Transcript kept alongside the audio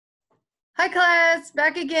Hi class,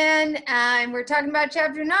 back again, and we're talking about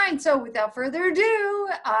chapter 9. So without further ado,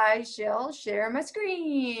 I shall share my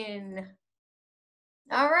screen.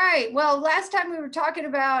 All right, well, last time we were talking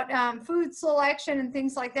about food selection and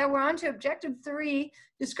things like that. We're on to objective 3,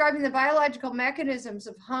 describing the biological mechanisms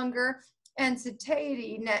of hunger and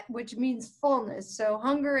satiety, which means fullness. So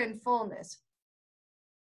hunger and fullness.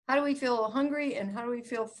 How do we feel hungry and how do we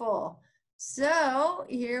feel full? So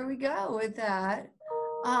here we go with that.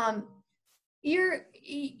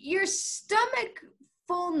 Your stomach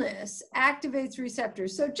fullness activates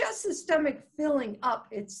receptors. So just the stomach filling up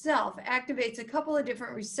itself activates a couple of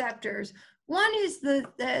different receptors. One is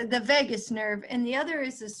the vagus nerve and the other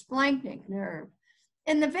is the splanchnic nerve.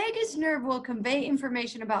 And the vagus nerve will convey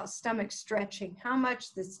information about stomach stretching, how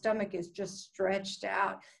much the stomach is just stretched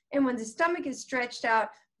out. And when the stomach is stretched out,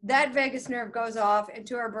 that vagus nerve goes off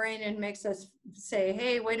into our brain and makes us say,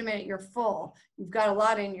 hey, wait a minute, you're full. You've got a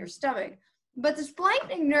lot in your stomach. But the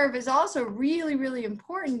splanchnic nerve is also really, really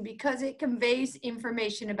important because it conveys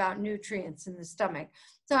information about nutrients in the stomach.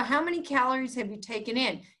 So how many calories have you taken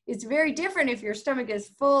in? It's very different if your stomach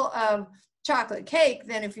is full of chocolate cake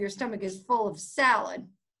than if your stomach is full of salad.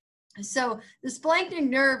 So the splanchnic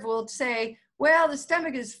nerve will say, well, the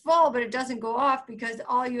stomach is full, but it doesn't go off because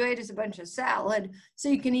all you ate is a bunch of salad. So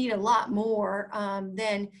you can eat a lot more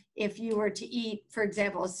than if you were to eat, for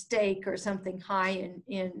example, a steak or something high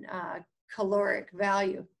in caloric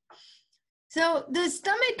value. So the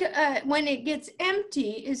stomach, when it gets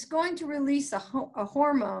empty, is going to release a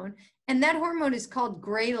hormone, and that hormone is called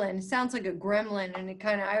ghrelin. It sounds like a gremlin, and it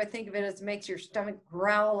kind of, I would think of it as makes your stomach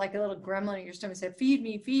growl like a little gremlin in your stomach, say, feed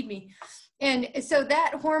me, feed me. And so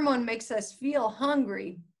that hormone makes us feel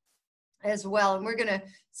hungry as well. And we're going to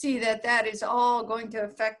see that that is all going to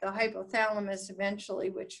affect the hypothalamus eventually,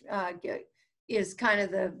 which is kind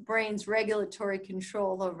of the brain's regulatory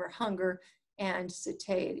control over hunger and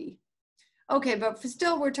satiety. Okay, but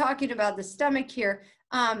still we're talking about the stomach here.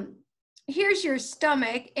 Here's your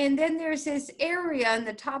stomach, and then there's this area on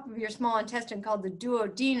the top of your small intestine called the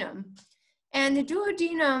duodenum. And the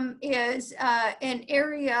duodenum is an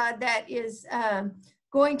area that is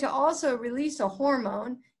going to also release a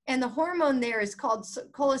hormone, and the hormone there is called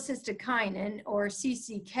cholecystokinin, or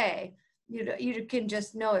CCK. You can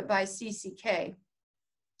just know it by CCK.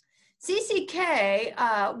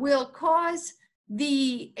 CCK will cause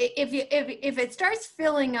if it starts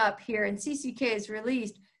filling up here and CCK is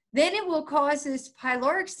released, then it will cause this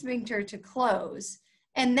pyloric sphincter to close.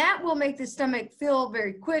 And that will make the stomach fill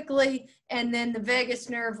very quickly. And then the vagus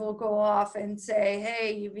nerve will go off and say,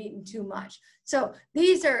 hey, you've eaten too much. So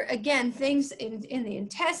these are, again, things in the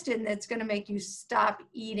intestine that's going to make you stop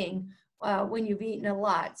eating when you've eaten a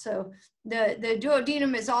lot. So the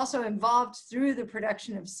duodenum is also involved through the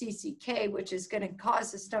production of CCK, which is going to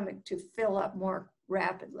cause the stomach to fill up more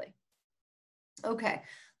rapidly. Okay,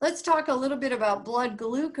 let's talk a little bit about blood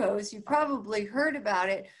glucose. You probably heard about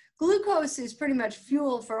it. Glucose is pretty much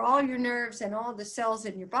fuel for all your nerves and all the cells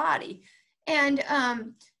in your body. And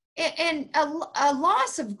a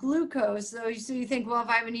loss of glucose, though, so you think, well, if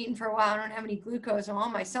I haven't eaten for a while, I don't have any glucose, and all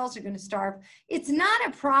my cells are going to starve. It's not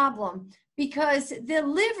a problem because the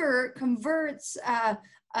liver converts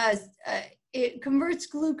it converts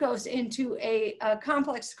glucose into a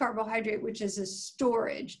complex carbohydrate, which is a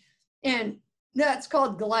storage, and that's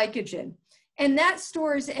called glycogen, and that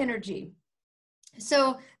stores energy.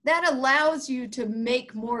 So that allows you to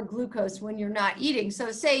make more glucose when you're not eating.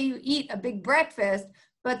 So say you eat a big breakfast,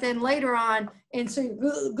 but then later on, and so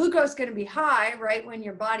glucose is going to be high, right, when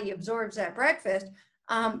your body absorbs that breakfast,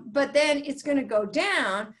 but then it's going to go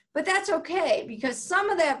down, but that's okay because some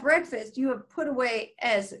of that breakfast you have put away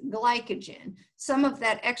as glycogen. Some of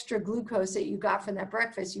that extra glucose that you got from that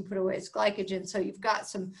breakfast, you put away as glycogen, so you've got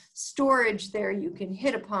some storage there you can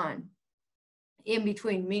hit upon in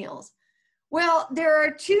between meals. Well, there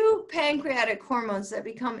are two pancreatic hormones that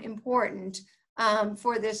become important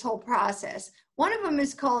for this whole process. One of them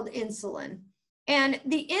is called insulin. And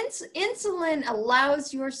the insulin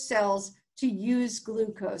allows your cells to use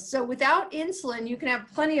glucose. So without insulin, you can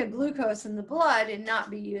have plenty of glucose in the blood and not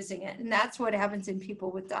be using it. And that's what happens in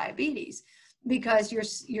people with diabetes, because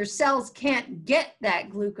your cells can't get that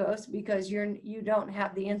glucose because you don't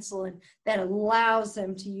have the insulin that allows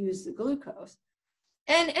them to use the glucose.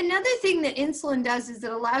 And another thing that insulin does is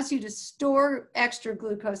it allows you to store extra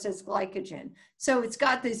glucose as glycogen. So it's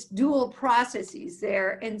got this dual processes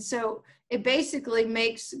there. And so it basically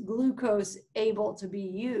makes glucose able to be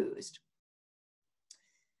used.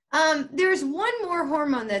 There's one more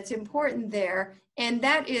hormone that's important there, and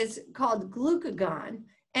that is called glucagon.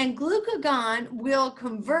 And glucagon will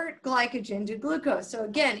convert glycogen to glucose. So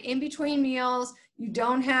again, in between meals, you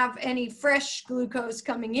don't have any fresh glucose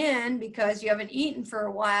coming in because you haven't eaten for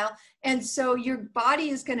a while. And so your body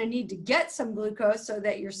is going to need to get some glucose so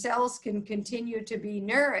that your cells can continue to be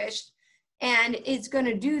nourished. And it's going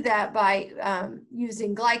to do that by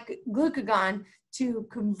using glucagon to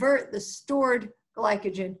convert the stored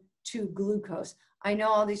glycogen to glucose. I know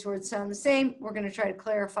all these words sound the same. We're going to try to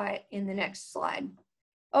clarify it in the next slide.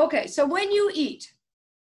 Okay, so when you eat,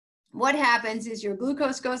 what happens is your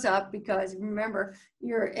glucose goes up because remember,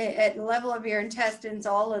 you're at the level of your intestines,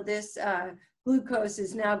 all of this glucose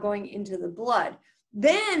is now going into the blood.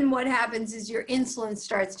 Then what happens is your insulin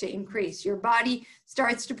starts to increase. Your body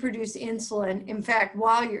starts to produce insulin. In fact,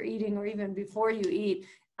 while you're eating or even before you eat,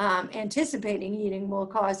 anticipating eating will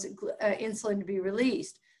cause insulin to be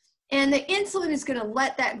released. And the insulin is going to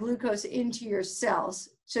let that glucose into your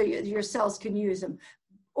cells so your cells can use them.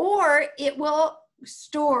 Or it will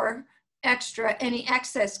store any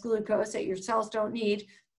excess glucose that your cells don't need.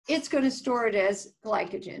 It's going to store it as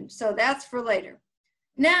glycogen. So that's for later.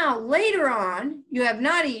 Now, later on, you have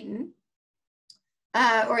not eaten,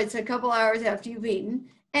 or it's a couple hours after you've eaten,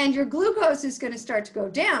 and your glucose is going to start to go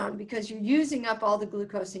down because you're using up all the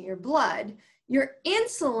glucose in your blood. Your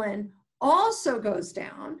insulin also goes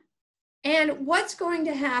down. And what's going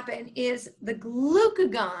to happen is the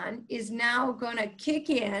glucagon is now going to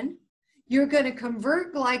kick in. You're going to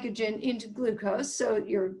convert glycogen into glucose so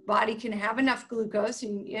your body can have enough glucose.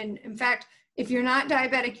 And in fact, if you're not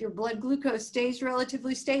diabetic, your blood glucose stays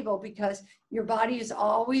relatively stable because your body is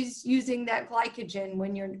always using that glycogen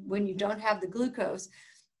when you don't have the glucose.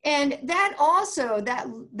 And that also,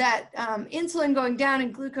 that insulin going down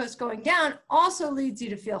and glucose going down also leads you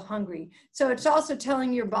to feel hungry. So it's also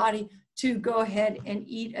telling your body to go ahead and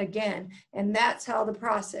eat again. And that's how the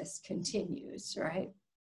process continues, right?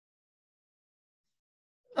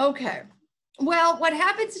 Okay. Well, what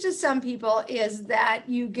happens to some people is that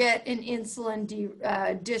you get an insulin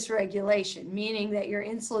dysregulation, meaning that your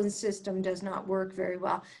insulin system does not work very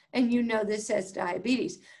well. And you know this as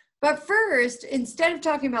diabetes. But first, instead of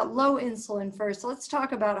talking about low insulin first, let's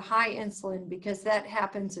talk about high insulin because that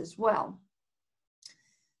happens as well.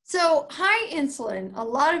 So high insulin, a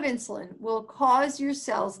lot of insulin, will cause your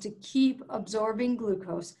cells to keep absorbing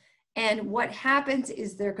glucose. And what happens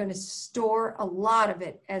is they're going to store a lot of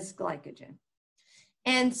it as glycogen.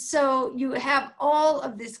 And so you have all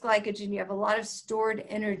of this glycogen, you have a lot of stored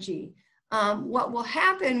energy. What will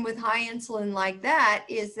happen with high insulin like that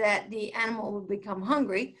is that the animal will become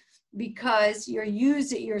hungry because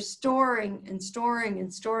you're storing and storing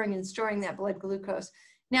and storing and storing that blood glucose.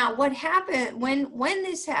 Now, what happens when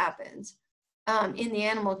this happens in the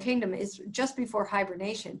animal kingdom is just before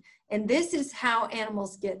hibernation. And this is how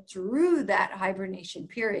animals get through that hibernation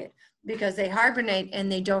period because they hibernate and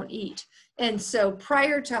they don't eat. And so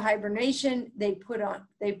prior to hibernation, they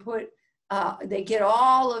get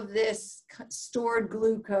all of this stored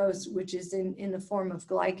glucose, which is in the form of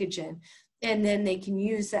glycogen. And then they can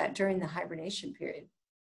use that during the hibernation period.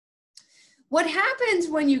 What happens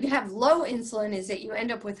when you have low insulin is that you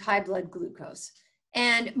end up with high blood glucose.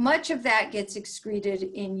 And much of that gets excreted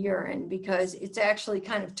in urine because it's actually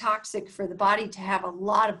kind of toxic for the body to have a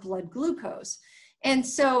lot of blood glucose. And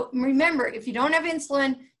so remember, if you don't have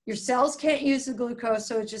insulin, your cells can't use the glucose,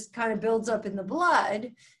 so it just kind of builds up in the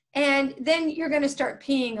blood. And then you're going to start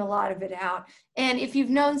peeing a lot of it out. And if you've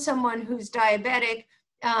known someone who's diabetic,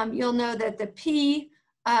 you'll know that the pee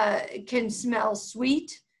can smell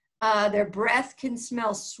sweet. Their breath can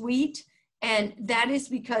smell sweet. And that is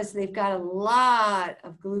because they've got a lot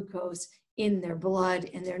of glucose in their blood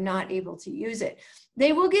and they're not able to use it.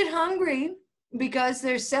 They will get hungry because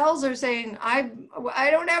their cells are saying, I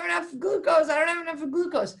don't have enough glucose. I don't have enough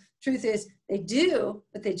glucose. Truth is, they do,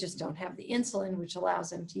 but they just don't have the insulin, which allows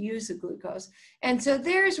them to use the glucose. And so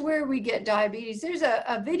there's where we get diabetes. There's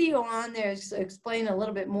a video on there to explain a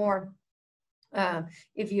little bit more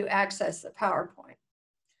if you access the PowerPoint.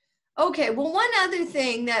 Okay, well, one other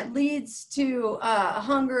thing that leads to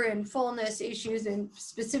hunger and fullness issues, and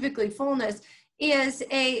specifically fullness, is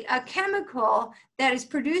a chemical that is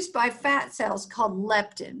produced by fat cells called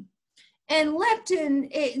leptin. And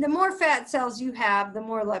leptin, the more fat cells you have, the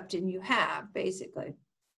more leptin you have, basically.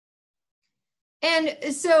 And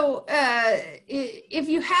so if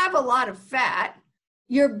you have a lot of fat,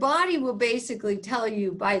 your body will basically tell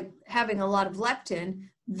you by having a lot of leptin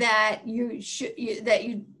that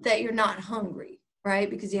you're not hungry, right?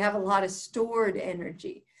 Because you have a lot of stored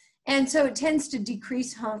energy. And so it tends to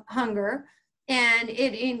decrease hunger, and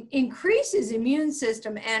it increases immune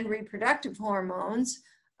system and reproductive hormones.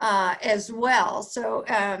 as well. So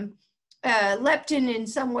leptin in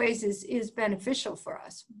some ways is beneficial for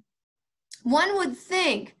us. One would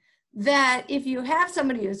think that if you have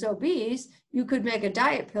somebody who's obese, you could make a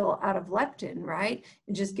diet pill out of leptin, right?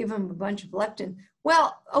 And just give them a bunch of leptin.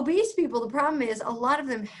 Well, obese people, the problem is a lot of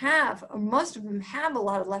them have, or most of them have a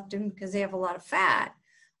lot of leptin because they have a lot of fat.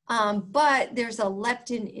 But there's a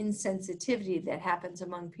leptin insensitivity that happens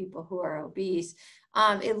among people who are obese.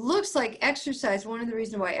 It looks like exercise, one of the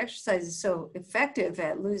reasons why exercise is so effective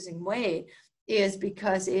at losing weight is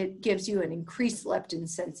because it gives you an increased leptin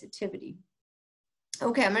sensitivity.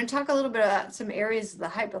 Okay, I'm going to talk a little bit about some areas of the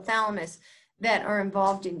hypothalamus that are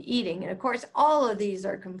involved in eating. And of course, all of these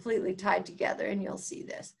are completely tied together, and you'll see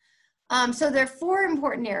this. So there are four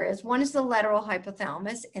important areas. One is the lateral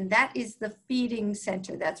hypothalamus, and that is the feeding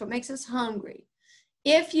center. That's what makes us hungry.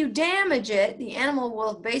 If you damage it, the animal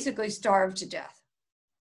will basically starve to death.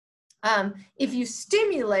 If you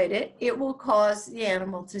stimulate it, it will cause the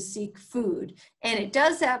animal to seek food. And it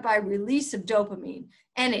does that by release of dopamine.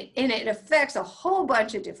 And it affects a whole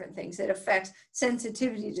bunch of different things. It affects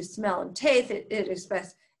sensitivity to smell and taste. It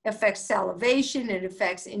affects salivation. It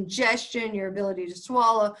affects ingestion, your ability to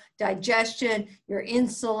swallow, digestion, your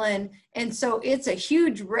insulin. And so it's a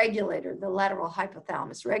huge regulator, the lateral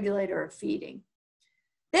hypothalamus, regulator of feeding.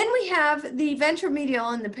 Then we have the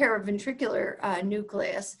ventromedial and the paraventricular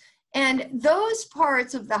nucleus. And those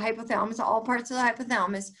parts of the hypothalamus, all parts of the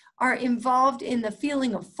hypothalamus, are involved in the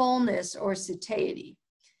feeling of fullness or satiety.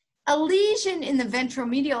 A lesion in the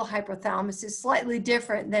ventromedial hypothalamus is slightly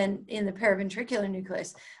different than in the paraventricular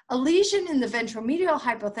nucleus. A lesion in the ventromedial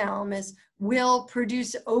hypothalamus will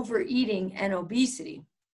produce overeating and obesity.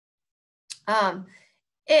 But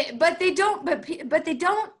they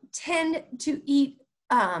don't tend to eat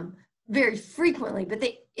very frequently, but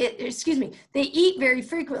they eat very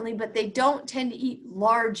frequently, but they don't tend to eat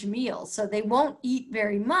large meals. So they won't eat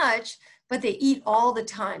very much, but they eat all the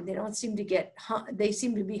time. They don't seem to they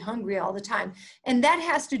seem to be hungry all the time. And that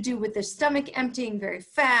has to do with the stomach emptying very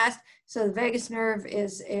fast. So the vagus nerve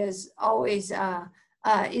is always,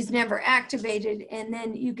 is never activated. And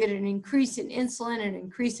then you get an increase in insulin and an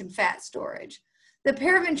increase in fat storage. The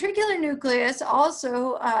paraventricular nucleus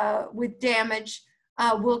also with damage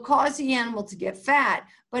will cause the animal to get fat,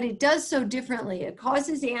 but it does so differently. It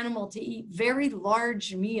causes the animal to eat very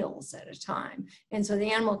large meals at a time. And so the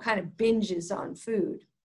animal kind of binges on food.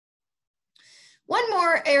 One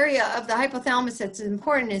more area of the hypothalamus that's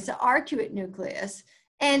important is the arcuate nucleus.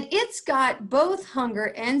 And it's got both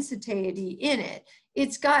hunger and satiety in it.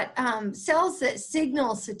 It's got cells that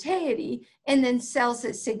signal satiety and then cells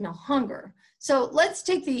that signal hunger. So let's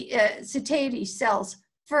take the satiety cells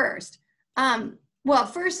first. Well,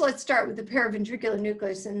 first, let's start with the paraventricular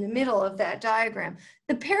nucleus in the middle of that diagram.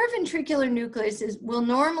 The paraventricular nucleus will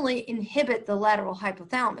normally inhibit the lateral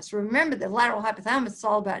hypothalamus. Remember, the lateral hypothalamus is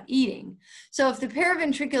all about eating. So if the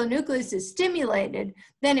paraventricular nucleus is stimulated,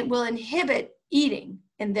 then it will inhibit eating,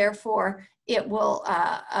 and therefore it will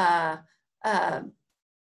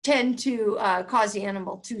tend to cause the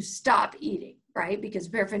animal to stop eating, right? Because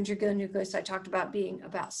paraventricular nucleus, I talked about being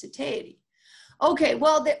about satiety. Okay,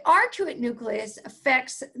 well, the arcuate nucleus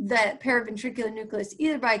affects the paraventricular nucleus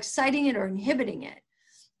either by exciting it or inhibiting it.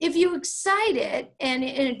 If you excite it, and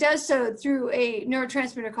it does so through a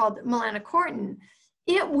neurotransmitter called melanocortin,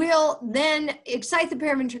 it will then excite the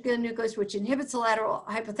paraventricular nucleus, which inhibits the lateral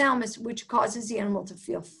hypothalamus, which causes the animal to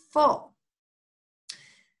feel full.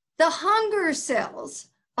 The hunger cells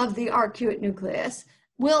of the arcuate nucleus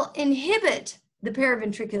will inhibit the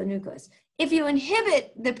paraventricular nucleus. If you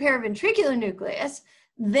inhibit the paraventricular nucleus,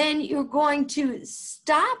 then you're going to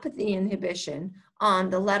stop the inhibition on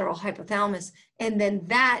the lateral hypothalamus, and then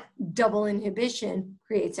that double inhibition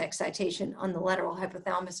creates excitation on the lateral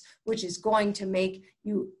hypothalamus, which is going to make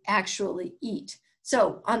you actually eat.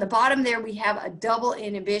 So on the bottom there, we have a double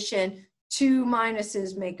inhibition. 2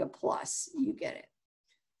 minuses make a plus. You get it.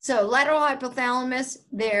 So lateral hypothalamus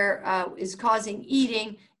there is causing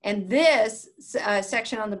eating, and this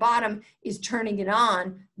section on the bottom is turning it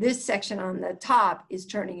on. This section on the top is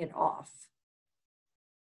turning it off.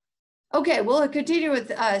 Okay, we'll continue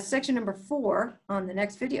with section number 4 on the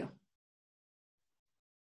next video.